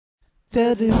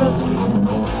Teddy Rutsky,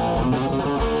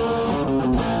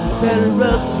 Teddy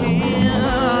Rutsky,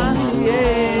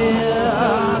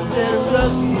 yeah, Teddy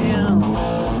Rutsky,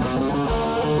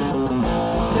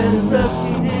 Teddy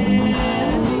Rutsky,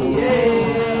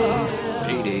 yeah.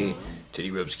 Hey there, Teddy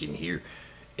Rubskin here,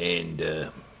 and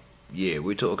yeah,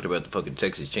 we're talking about the fucking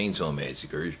Texas Chainsaw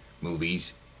Massacre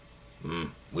movies,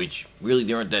 which really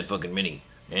there aren't that fucking many,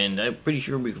 and I'm pretty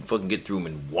sure we can fucking get through them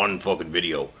in one fucking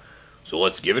video. So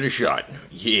let's give it a shot.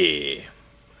 Yeah.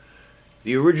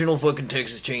 The original fucking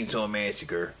Texas Chainsaw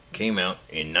Massacre came out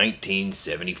in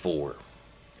 1974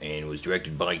 and was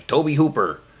directed by Tobe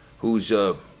Hooper, who's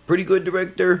a pretty good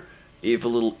director, if a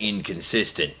little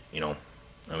inconsistent, you know.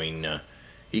 I mean,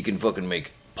 he can fucking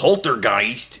make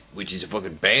Poltergeist, which is a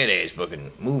fucking badass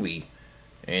fucking movie,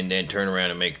 and then turn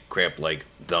around and make crap like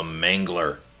The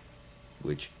Mangler,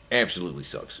 which absolutely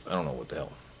sucks. I don't know what the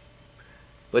hell.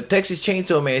 But Texas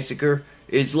Chainsaw Massacre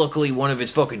is luckily one of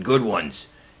his fucking good ones.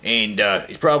 And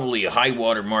it's probably a high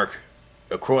water mark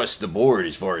across the board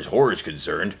as far as horror is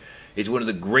concerned. It's one of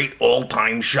the great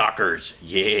all-time shockers.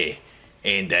 Yeah.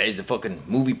 And as the fucking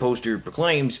movie poster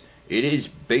proclaims, it is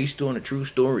based on a true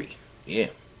story. Yeah.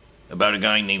 About a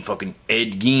guy named fucking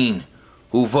Ed Gein,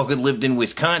 who fucking lived in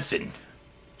Wisconsin.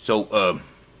 So,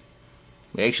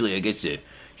 actually I guess it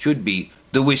should be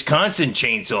the Wisconsin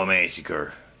Chainsaw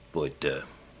Massacre. But,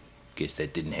 guess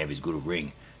that didn't have as good a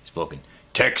ring as fucking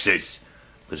Texas.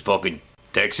 Because fucking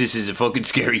Texas is a fucking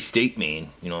scary state, man.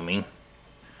 You know what I mean?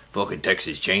 Fucking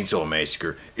Texas Chainsaw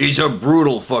Massacre is a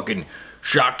brutal fucking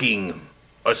shocking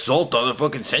assault on the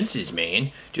fucking senses,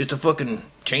 man. Just a fucking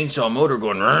chainsaw motor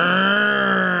going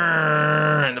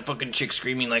and the fucking chick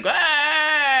screaming like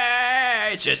ah!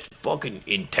 It's just fucking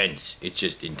intense. It's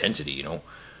just intensity, you know?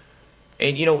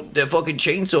 And, you know, the fucking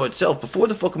chainsaw itself, before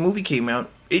the fucking movie came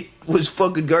out, it was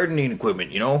fucking gardening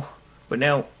equipment, you know? But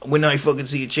now, when I fucking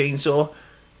see a chainsaw,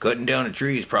 cutting down a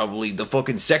tree is probably the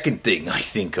fucking second thing I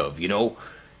think of, you know?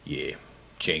 Yeah,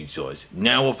 chainsaws.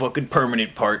 Now a fucking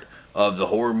permanent part of the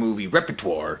horror movie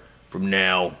repertoire from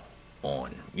now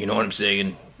on. You know what I'm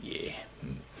saying? Yeah.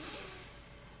 And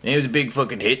it was a big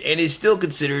fucking hit, and is still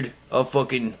considered a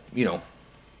fucking, you know,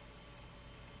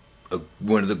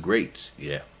 one of the greats.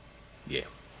 Yeah. Yeah.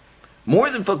 More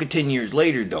than fucking 10 years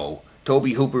later, though, Tobe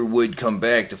Hooper would come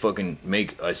back to fucking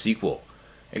make a sequel.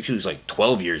 Actually, it was like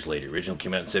 12 years later. Original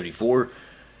came out in 74.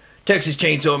 Texas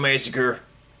Chainsaw Massacre,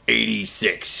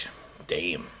 86.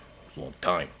 Damn. It's a long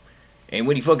time. And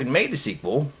when he fucking made the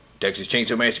sequel, Texas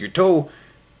Chainsaw Massacre 2,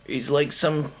 is like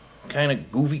some kind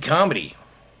of goofy comedy.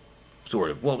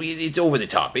 Sort of. Well, it's over the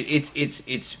top.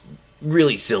 It's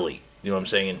really silly. You know what I'm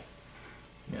saying?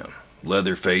 Yeah.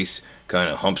 Leatherface kind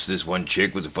of humps this one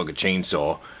chick with a fucking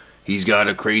chainsaw. He's got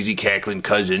a crazy cackling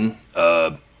cousin.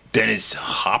 Dennis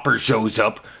Hopper shows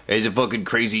up as a fucking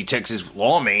crazy Texas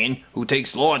lawman who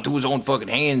takes law into his own fucking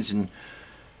hands, and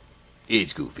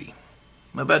it's goofy.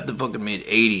 About the fucking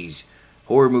mid-80s,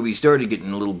 horror movies started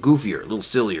getting a little goofier, a little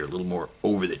sillier, a little more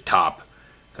over the top.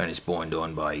 Kind of spawned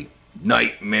on by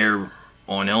Nightmare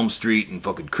on Elm Street and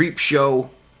fucking Creep Show.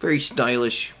 Very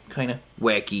stylish, kind of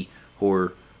wacky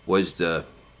horror was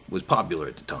popular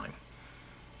at the time.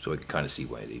 So I could kind of see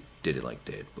why they did it like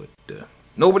that. But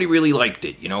nobody really liked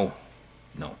it, you know?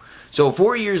 No. So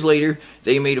 4 years later,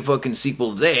 they made a fucking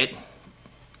sequel to that.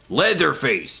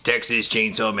 Leatherface, Texas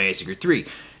Chainsaw Massacre 3.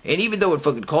 And even though it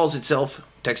fucking calls itself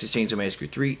Texas Chainsaw Massacre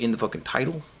 3 in the fucking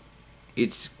title,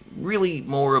 it's really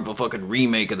more of a fucking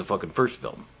remake of the fucking first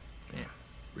film. Yeah,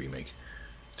 remake.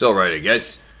 It's alright, I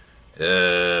guess.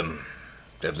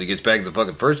 Definitely gets back to the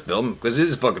fucking first film, because it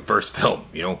is the fucking first film,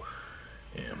 you know?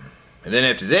 Yeah. And then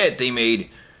after that, they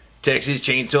made Texas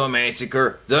Chainsaw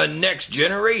Massacre The Next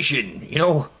Generation. You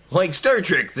know, like Star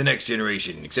Trek The Next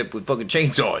Generation, except with fucking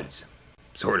chainsaws.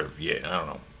 Sort of, yeah, I don't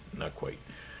know. Not quite.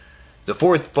 The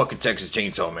fourth fucking Texas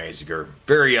Chainsaw Massacre.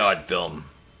 Very odd film.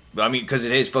 I mean, because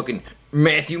it has fucking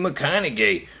Matthew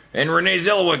McConaughey and Renee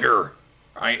Zellweger.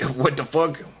 What the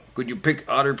fuck? Could you pick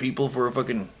odder people for a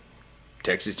fucking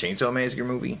Texas Chainsaw Massacre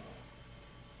movie?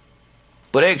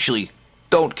 But actually,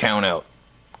 don't count out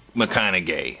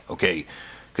McConaughey, okay?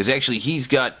 Because actually, he's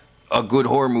got a good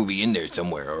horror movie in there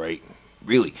somewhere, alright?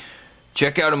 Really.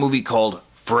 Check out a movie called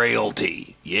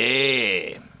Frailty.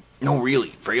 Yeah. No, really.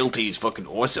 Frailty is fucking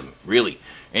awesome. Really.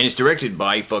 And it's directed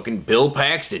by fucking Bill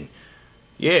Paxton.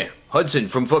 Yeah. Hudson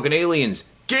from fucking Aliens.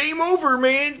 Game over,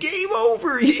 man. Game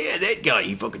over. Yeah, that guy.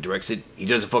 He fucking directs it. He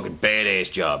does a fucking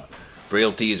badass job.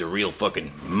 Frailty is a real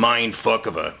fucking mind fuck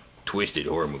of a twisted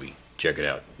horror movie. Check it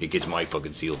out. It gets my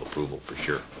fucking seal of approval for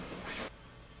sure.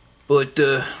 But,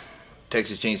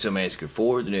 Texas Chainsaw Massacre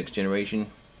 4, The Next Generation,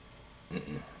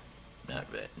 Not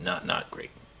bad. Not great.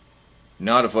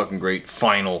 Not a fucking great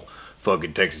final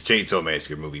fucking Texas Chainsaw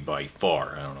Massacre movie by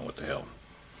far. I don't know what the hell.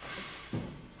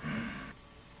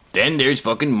 Then there's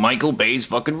fucking Michael Bay's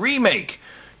fucking remake.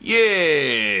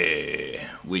 Yeah!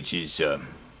 Which is, I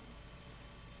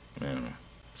don't know.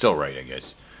 It's alright, I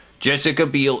guess. Jessica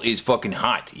Biel is fucking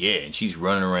hot. Yeah, and she's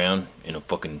running around in a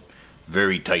fucking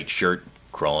very tight shirt,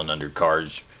 crawling under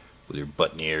cars with her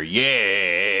butt in the air.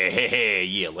 Yeah!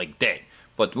 Yeah, like that.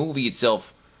 But the movie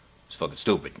itself is fucking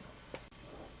stupid.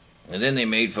 And then they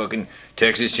made fucking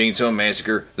Texas Chainsaw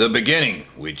Massacre The Beginning,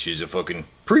 which is a fucking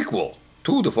prequel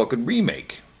to the fucking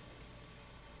remake.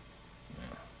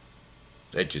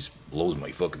 That just blows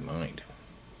my fucking mind.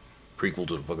 Prequel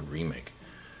to the fucking remake.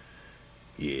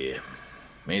 Yeah.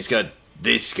 Man, it's got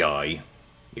this guy.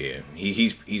 Yeah,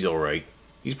 he's alright.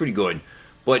 He's pretty good.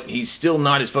 But he's still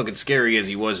not as fucking scary as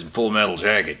he was in Full Metal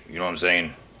Jacket. You know what I'm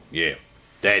saying? Yeah.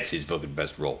 That's his fucking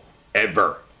best role.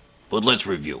 Ever. But let's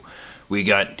review. We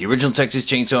got the original Texas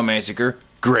Chainsaw Massacre.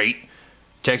 Great.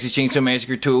 Texas Chainsaw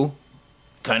Massacre 2.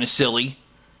 Kind of silly.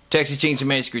 Texas Chainsaw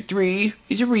Massacre 3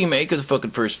 is a remake of the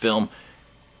fucking first film.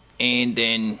 And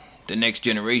then the Next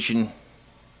Generation,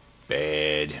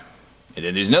 bad. And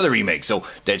then there's another remake, so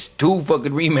that's 2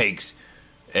 fucking remakes.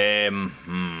 2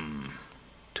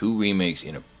 remakes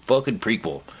in a fucking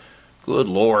prequel. Good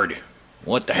lord.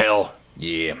 What the hell?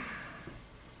 Yeah.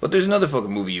 But there's another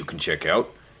fucking movie you can check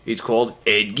out. It's called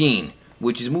Ed Gein,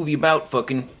 which is a movie about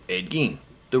fucking Ed Gein.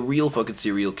 The real fucking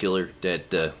serial killer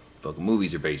that fucking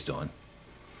movies are based on.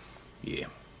 Yeah.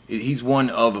 He's one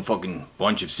of a fucking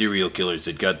bunch of serial killers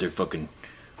that got their fucking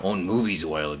own movies a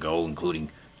while ago,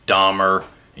 including Dahmer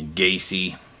and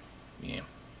Gacy. Yeah.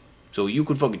 So you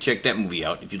could fucking check that movie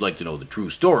out if you'd like to know the true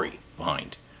story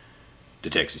behind the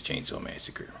Texas Chainsaw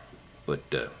Massacre. But,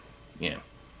 yeah.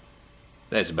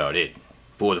 That's about it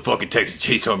for the fucking Texas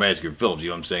Chainsaw Massacre films, you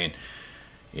know what I'm saying?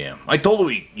 Yeah. I told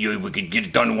we could get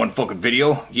it done in one fucking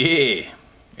video. Yeah.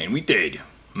 And we did.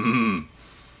 Yeah.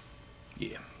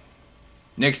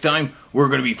 Next time, we're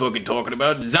gonna be fucking talking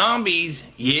about zombies.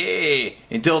 Yeah.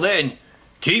 Until then,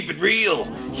 keep it real.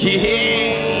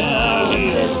 Yeah.